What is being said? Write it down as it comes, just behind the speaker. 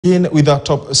In with our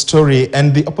top story,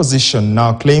 and the opposition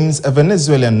now claims a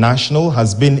Venezuelan national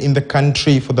has been in the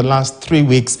country for the last 3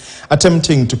 weeks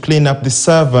attempting to clean up the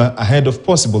server ahead of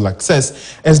possible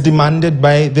access as demanded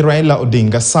by the Raila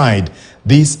Odinga side.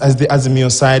 This as the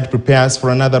Azimio side prepares for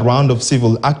another round of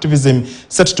civil activism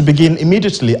set to begin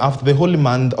immediately after the holy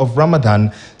month of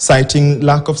Ramadan, citing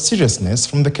lack of seriousness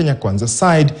from the Kenya Kwanza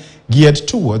side geared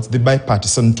towards the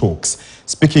bipartisan talks.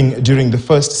 Speaking during the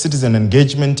first citizen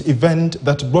engagement event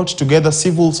that brought together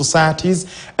civil societies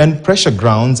and pressure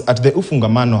grounds at the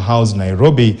Ufungamano House,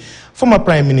 Nairobi, former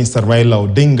Prime Minister Raila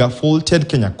Odinga faulted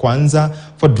Kenya Kwanza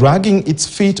for dragging its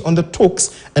feet on the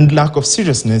talks and lack of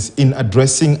seriousness in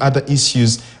addressing other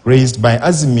issues raised by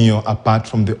Azimio apart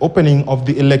from the opening of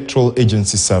the electoral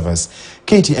agency servers.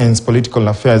 KTN's political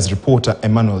affairs reporter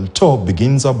Emmanuel To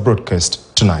begins our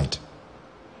broadcast tonight.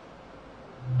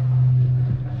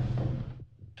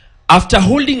 After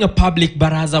holding a public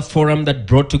baraza forum that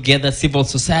brought together civil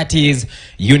societies,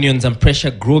 unions and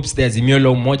pressure groups, the Azimio La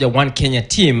Umoja One Kenya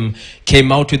team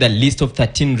came out with a list of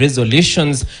 13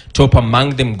 resolutions, top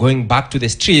among them going back to the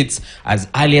streets as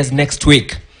early as next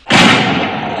week. The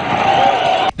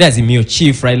Azimio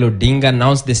chief Raila Odinga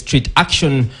announced the street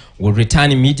action will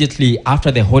return immediately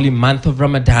after the holy month of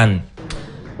Ramadan.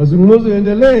 Mazungumzo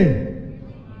yaendelee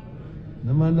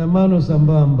na maandamano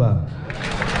sambamba.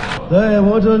 Daya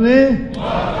moto ni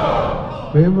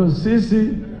kwa hivyo sisi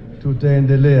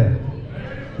tutaendelea.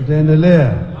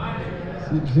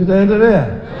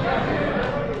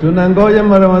 Tunangoja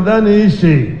Ramadhani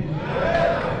ishi.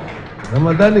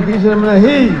 Ramadhani kisha namna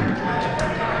hii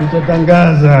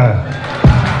tutatangaza.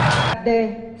 The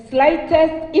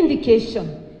slightest indication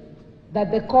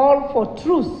that the call for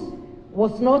truce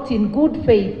was not in good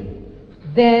faith,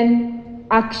 then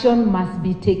action must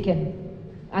be taken.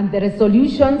 And the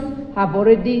resolutions have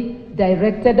already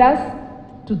directed us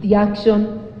to the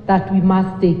action that we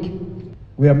must take.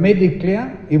 We have made it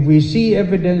clear, if we see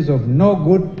evidence of no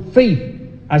good faith,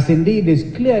 as indeed is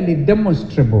clearly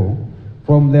demonstrable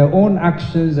from their own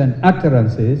actions and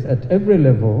utterances at every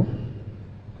level,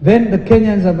 then the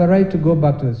Kenyans have a right to go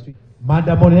back to the street.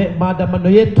 Maandamano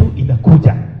yetu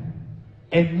inakuja.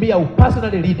 And me, I will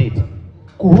personally lead it.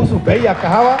 Kuhusu bei ya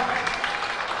kahawa,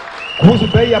 kuhusu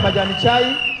bei ya majani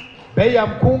chai, bei ya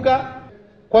mkunga.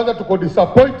 Kwanza tuko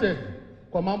disappointed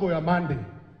kwa mambo ya Monday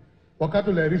wakati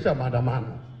ulairisha maandamano.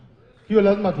 Hiyo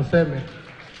lazima tuseme.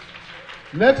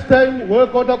 Next time wewe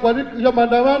kota kwa hiyo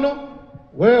maandamano,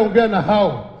 wewe ongea na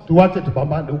hao tuache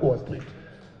tupambane huko street.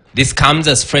 This comes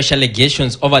as fresh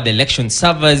allegations over the election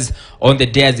servers on the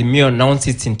day Azimio announced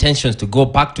its intentions to go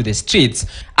back to the streets.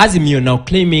 Azimio now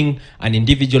claiming an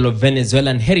individual of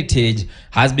Venezuelan heritage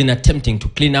has been attempting to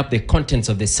clean up the contents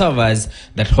of the servers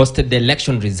that hosted the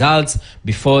election results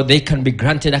before they can be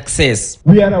granted access.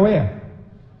 We are aware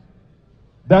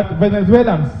that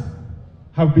Venezuelans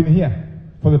have been here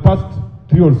for the past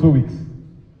 3 or so weeks.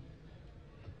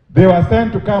 They were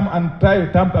sent to come and try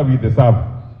to tamper with the server,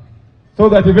 so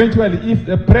that eventually, if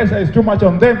the pressure is too much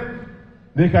on them,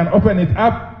 they can open it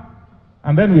up,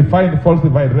 and then we find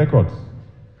falsified records.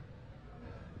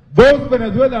 Those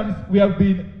Venezuelans, we have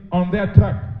been on their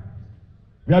track.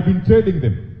 We have been trading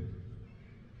them.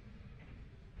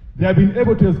 They have been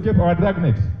able to escape our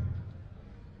dragnet.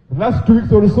 The last 2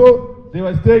 weeks or so, they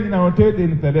were staying in our hotel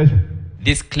in installation.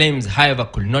 These claims, however,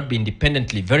 could not be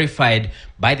independently verified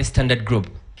by the Standard Group.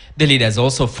 The leaders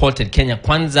also faulted Kenya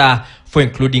Kwanza for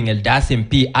including Eldas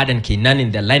MP Adan Keynan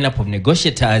in their lineup of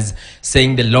negotiators,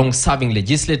 saying the long-serving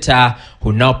legislator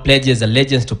who now pledges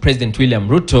allegiance to President William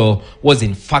Ruto was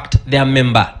in fact their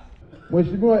member.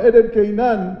 Mheshimiwa Adan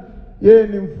Keynan yeye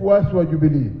ni mfuasi wa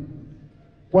Jubilee.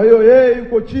 Kwa hiyo yeye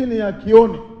yuko chini ya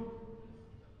kioni.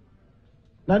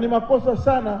 Na ni makosa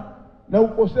sana na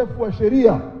ukosefu wa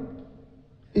sheria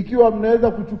ikiwa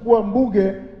mnaweza kuchukua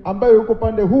mbunge ambaye yuko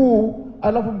pande huu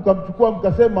alafu mkamchukua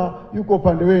mkasema yuko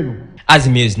pande wenu.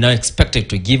 Azimio is now expected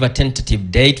to give a tentative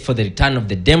date for the return of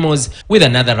the demos, with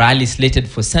another rally slated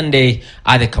for Sunday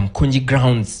at the Kamkunji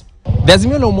grounds. The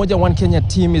Azimio La Umoja One Kenya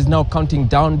team is now counting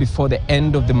down before the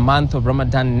end of the month of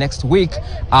Ramadan next week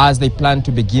as they plan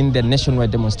to begin their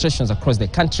nationwide demonstrations across the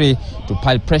country to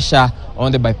pile pressure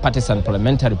on the bipartisan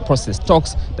parliamentary process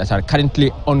talks that are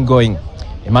currently ongoing.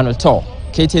 Emmanuel To,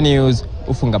 KTN News,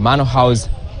 Ufungamano House,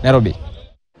 Nairobi.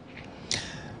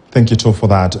 Thank you, To, for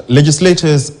that.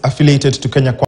 Legislators affiliated to Kenya